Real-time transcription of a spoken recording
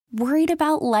Worried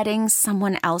about letting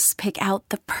someone else pick out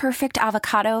the perfect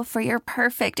avocado for your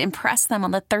perfect impress them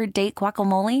on the third date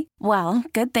guacamole? Well,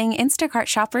 good thing Instacart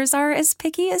shoppers are as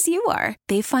picky as you are.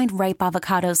 They find ripe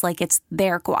avocados like it's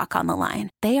their guac on the line.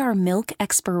 They are milk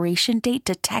expiration date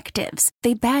detectives.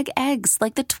 They bag eggs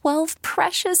like the 12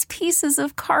 precious pieces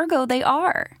of cargo they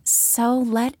are. So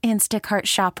let Instacart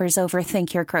shoppers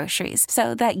overthink your groceries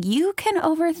so that you can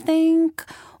overthink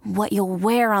what you'll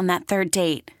wear on that third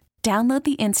date. Download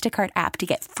the Instacart app to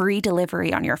get free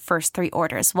delivery on your first 3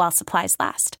 orders while supplies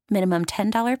last. Minimum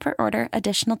 $10 per order.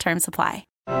 Additional terms apply.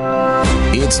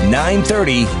 It's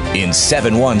 930 in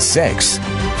 716.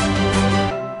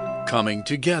 Coming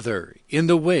together in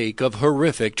the wake of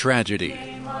horrific tragedy.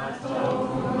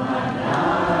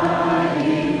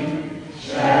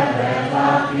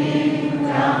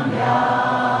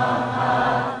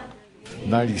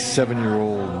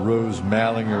 97-year-old Rose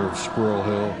Mallinger of Squirrel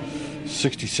Hill,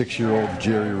 66-year-old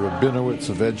Jerry Rabinowitz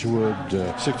of Edgewood,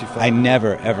 65. I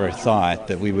never, ever thought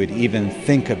that we would even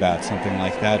think about something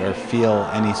like that or feel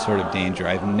any sort of danger.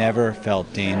 I've never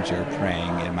felt danger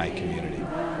praying in my community.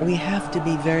 We have to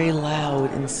be very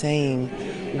loud in saying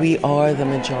we are the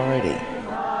majority.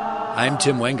 I'm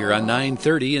Tim Wenger on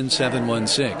 930 in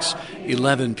 716.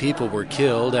 11 people were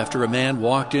killed after a man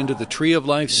walked into the Tree of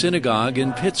Life Synagogue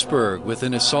in Pittsburgh with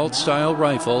an assault-style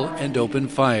rifle and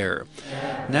opened fire.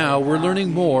 Now we're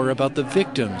learning more about the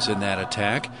victims in that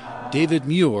attack. David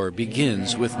Muir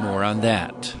begins with more on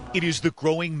that. It is the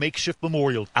growing makeshift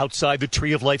memorial outside the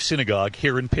Tree of Life Synagogue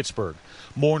here in Pittsburgh.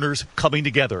 Mourners coming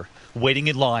together, waiting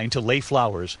in line to lay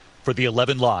flowers for the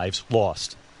 11 lives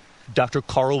lost. Dr.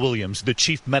 Carl Williams, the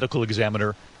chief medical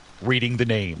examiner, reading the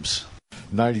names.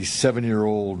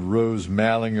 97-year-old Rose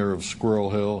Mallinger of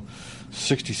Squirrel Hill,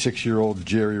 66-year-old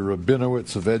Jerry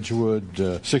Rabinowitz of Edgewood,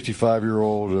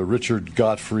 65-year-old Richard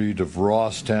Gottfried of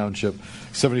Ross Township,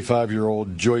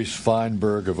 75-year-old Joyce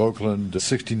Feinberg of Oakland,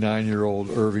 69-year-old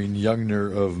Irving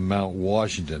Youngner of Mount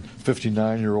Washington,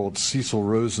 59-year-old Cecil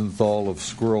Rosenthal of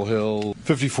Squirrel Hill,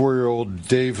 54-year-old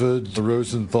David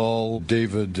Rosenthal.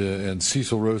 David and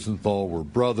Cecil Rosenthal were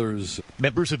brothers.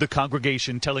 Members of the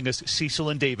congregation telling us Cecil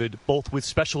and David, both with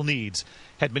special needs,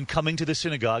 had been coming to the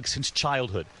synagogue since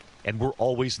childhood and were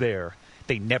always there.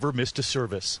 They never missed a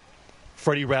service.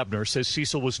 Freddie Rabner says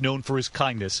Cecil was known for his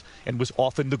kindness and was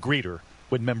often the greeter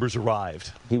when members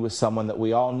arrived. He was someone that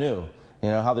we all knew. You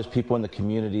know how there's people in the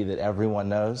community that everyone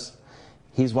knows?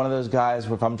 He's one of those guys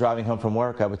where if I'm driving home from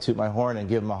work, I would toot my horn and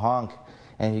give him a honk,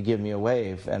 and he'd give me a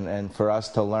wave. And for us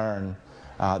to learn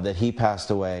that he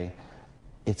passed away,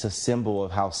 it's a symbol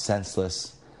of how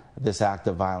senseless this act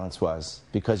of violence was,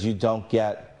 because you don't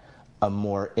get a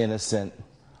more innocent,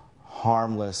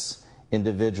 harmless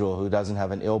individual who doesn't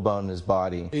have an ill bone in his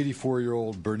body.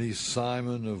 84-year-old Bernice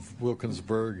Simon of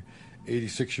Wilkinsburg,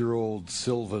 86-year-old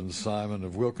Sylvan Simon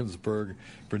of Wilkinsburg.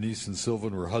 Bernice and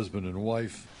Sylvan were husband and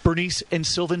wife. Bernice and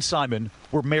Sylvan Simon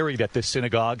were married at this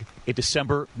synagogue in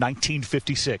December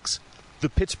 1956. The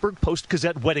Pittsburgh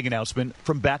Post-Gazette wedding announcement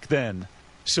from back then.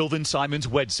 Sylvan Simon's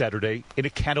wed Saturday in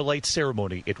a candlelight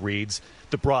ceremony, it reads.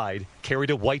 The bride carried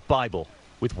a white Bible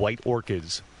with white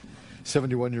orchids.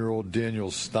 71-year-old Daniel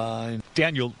Stein.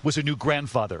 Daniel was a new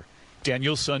grandfather.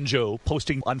 Daniel's son Joe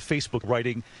posting on Facebook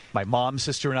writing, "My mom,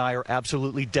 sister, and I are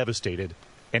absolutely devastated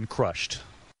and crushed."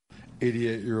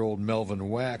 88-year-old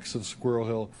Melvin Wax of Squirrel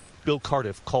Hill. Bill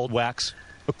Cardiff called Wax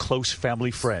a close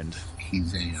family friend.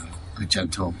 He's a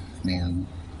gentle man,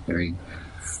 very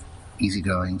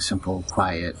easygoing, simple,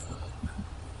 quiet,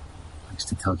 likes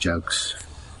to tell jokes.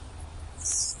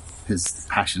 His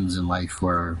passions in life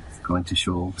were going to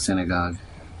shul, synagogue.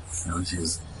 That was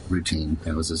his routine.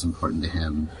 That was as important to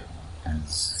him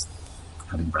as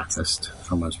having breakfast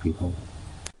for most people.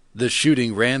 The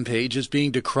shooting rampage is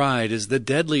being decried as the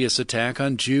deadliest attack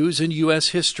on Jews in U.S.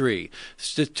 history.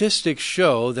 Statistics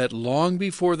show that long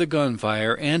before the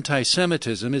gunfire,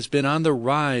 anti-Semitism has been on the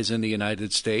rise in the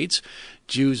United States.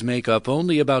 Jews make up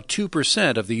only about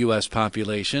 2% of the U.S.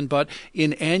 population, but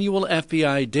in annual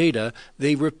FBI data,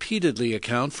 they repeatedly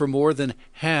account for more than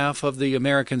half of the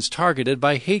Americans targeted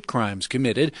by hate crimes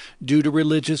committed due to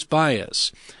religious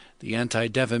bias. The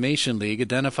Anti-Defamation League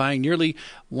identifying nearly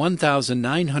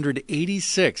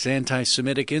 1,986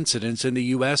 anti-Semitic incidents in the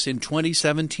U.S. in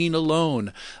 2017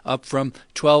 alone, up from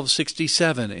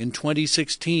 1,267 in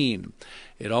 2016.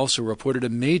 It also reported a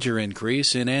major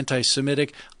increase in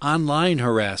anti-Semitic online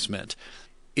harassment.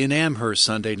 In Amherst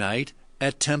Sunday night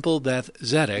at Temple Beth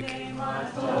Zedek,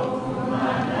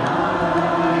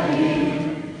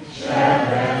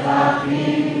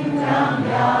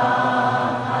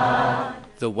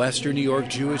 the Western New York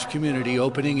Jewish community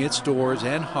opening its doors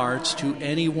and hearts to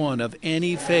anyone of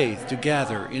any faith to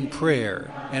gather in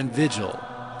prayer and vigil.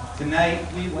 Tonight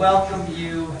we welcome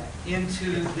you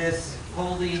into this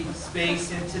holy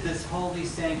space, into this holy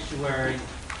sanctuary.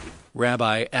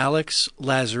 Rabbi Alex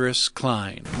Lazarus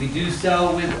Klein. We do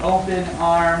so with open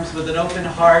arms, with an open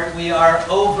heart. We are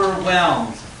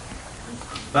overwhelmed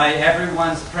by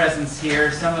everyone's presence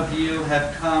here. Some of you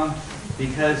have come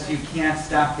because you can't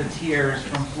stop the tears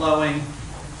from flowing.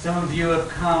 Some of you have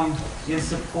come in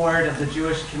support of the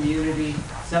Jewish community.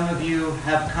 Some of you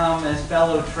have come as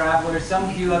fellow travelers. Some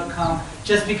of you have come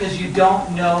just because you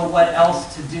don't know what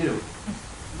else to do.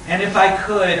 And if I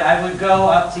could, I would go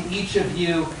up to each of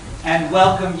you and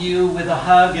welcome you with a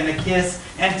hug and a kiss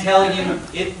and tell you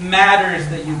it matters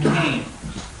that you came.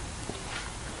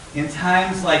 In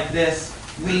times like this,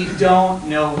 we don't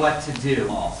know what to do.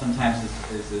 Sometimes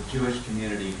as a Jewish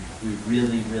community, we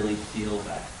really, really feel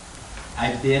that.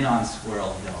 I've been on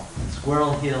Squirrel Hill.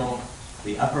 Squirrel Hill,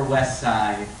 the Upper West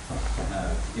Side,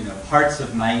 parts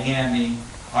of Miami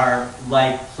are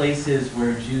like places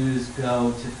where Jews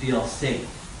go to feel safe.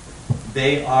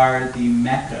 They are the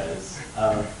meccas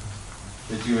of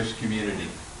the Jewish community.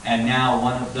 And now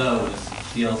one of those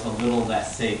feels a little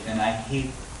less safe. And I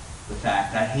hate the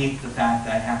fact that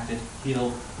I have to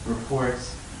hear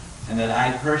reports and that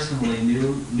I personally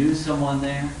knew someone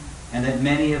there and that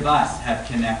many of us have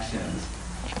connections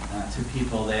to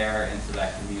people there and to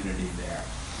that community there.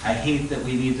 I hate that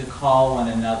we need to call one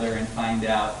another and find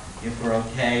out if we're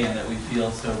okay and that we feel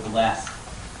so blessed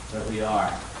that we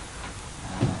are.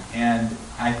 And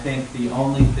I think the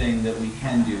only thing that we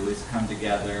can do is come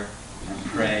together and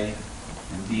pray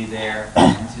and be there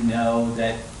and to know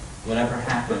that whatever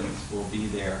happens, we'll be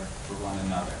there for one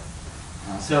another.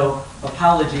 So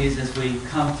apologies as we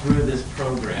come through this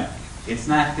program. It's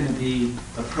not going to be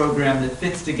a program that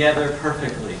fits together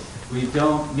perfectly. We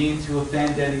don't mean to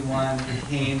offend anyone who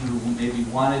came, who maybe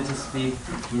wanted to speak.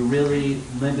 We're really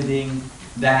limiting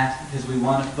that because we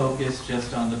want to focus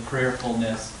just on the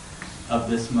prayerfulness of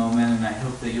this moment, and I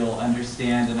hope that you'll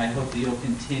understand, and I hope that you'll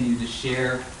continue to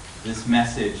share this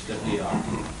message that we are.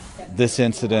 This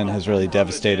incident has really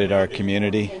devastated our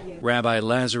community. Rabbi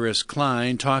Lazarus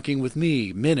Klein talking with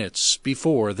me minutes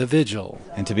before the vigil.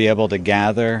 And to be able to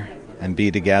gather and be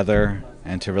together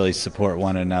and to really support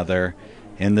one another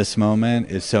in this moment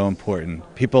is so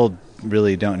important. People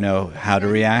really don't know how to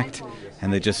react,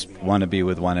 and they just want to be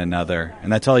with one another.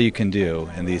 And that's all you can do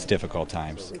in these difficult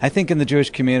times. I think in the Jewish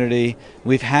community,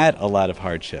 we've had a lot of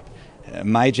hardship.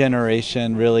 My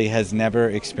generation really has never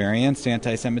experienced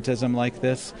anti-Semitism like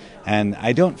this, and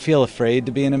I don't feel afraid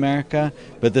to be in America,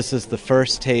 but this is the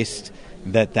first taste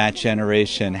that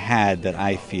generation had that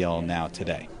I feel now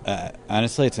today.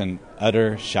 Honestly, it's an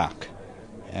utter shock.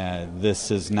 This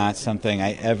is not something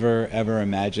I ever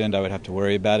imagined I would have to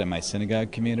worry about in my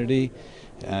synagogue community.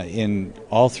 In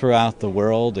all throughout the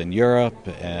world, in Europe,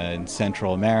 and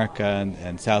Central America,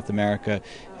 and South America,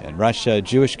 and Russia,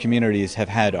 Jewish communities have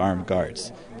had armed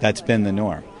guards. That's been the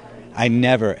norm. I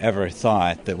never, ever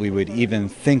thought that we would even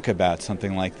think about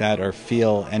something like that or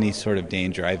feel any sort of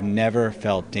danger. I've never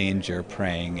felt danger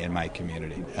praying in my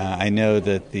community. I know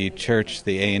that the church,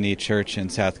 the A&E church in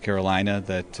South Carolina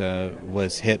that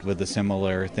was hit with a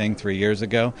similar thing 3 years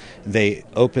ago, they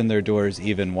opened their doors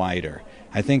even wider.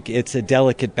 I think it's a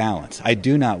delicate balance. I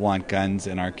do not want guns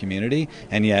in our community,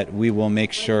 and yet we will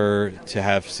make sure to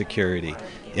have security.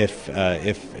 If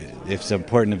it's an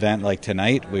important event like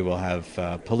tonight, we will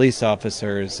have police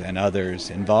officers and others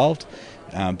involved.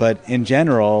 But in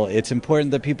general, it's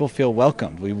important that people feel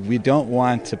welcomed. We don't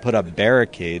want to put up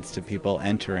barricades to people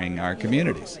entering our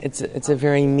communities. It's a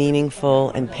very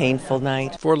meaningful and painful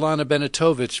night. For Lana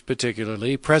Benetovich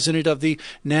particularly, president of the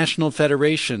National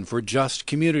Federation for Just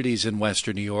Communities in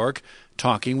Western New York,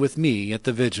 talking with me at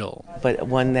the vigil. But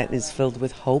one that is filled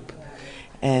with hope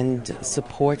and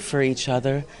support for each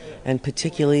other, and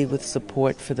particularly with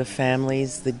support for the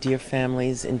families, the dear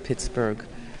families in Pittsburgh.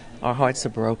 Our hearts are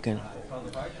broken.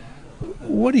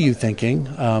 What are you thinking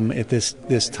at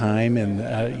this time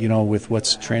and, with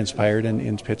what's transpired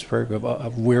in Pittsburgh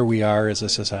of where we are as a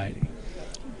society?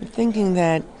 I'm thinking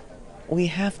that we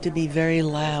have to be very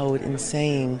loud in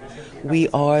saying we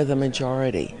are the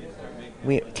majority.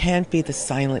 We can't be the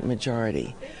silent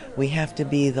majority. We have to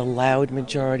be the loud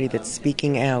majority that's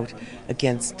speaking out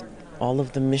against all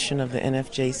of the mission of the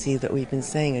NFJC that we've been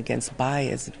saying, against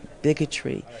bias,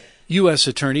 bigotry. U.S.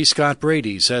 Attorney Scott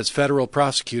Brady says federal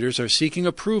prosecutors are seeking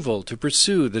approval to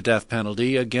pursue the death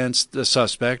penalty against the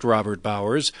suspect, Robert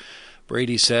Bowers.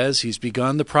 Brady says he's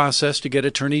begun the process to get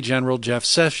Attorney General Jeff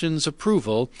Sessions'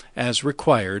 approval as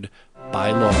required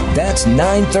by law. That's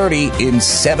 930 in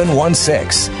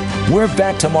 716. We're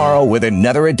back tomorrow with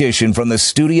another edition from the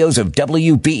studios of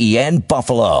WBEN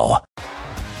Buffalo.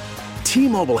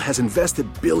 T-Mobile has invested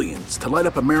billions to light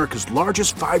up America's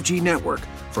largest 5G network,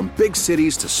 from big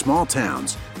cities to small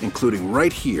towns, including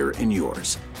right here in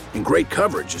yours. And great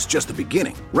coverage is just the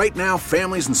beginning. Right now,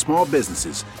 families and small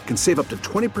businesses can save up to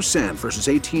 20% versus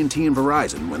AT&T and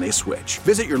Verizon when they switch.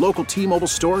 Visit your local T-Mobile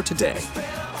store today.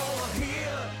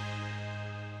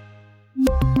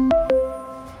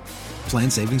 Plan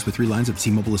savings with 3 lines of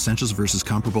T-Mobile Essentials versus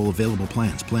comparable available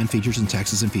plans. Plan features and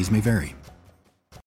taxes and fees may vary.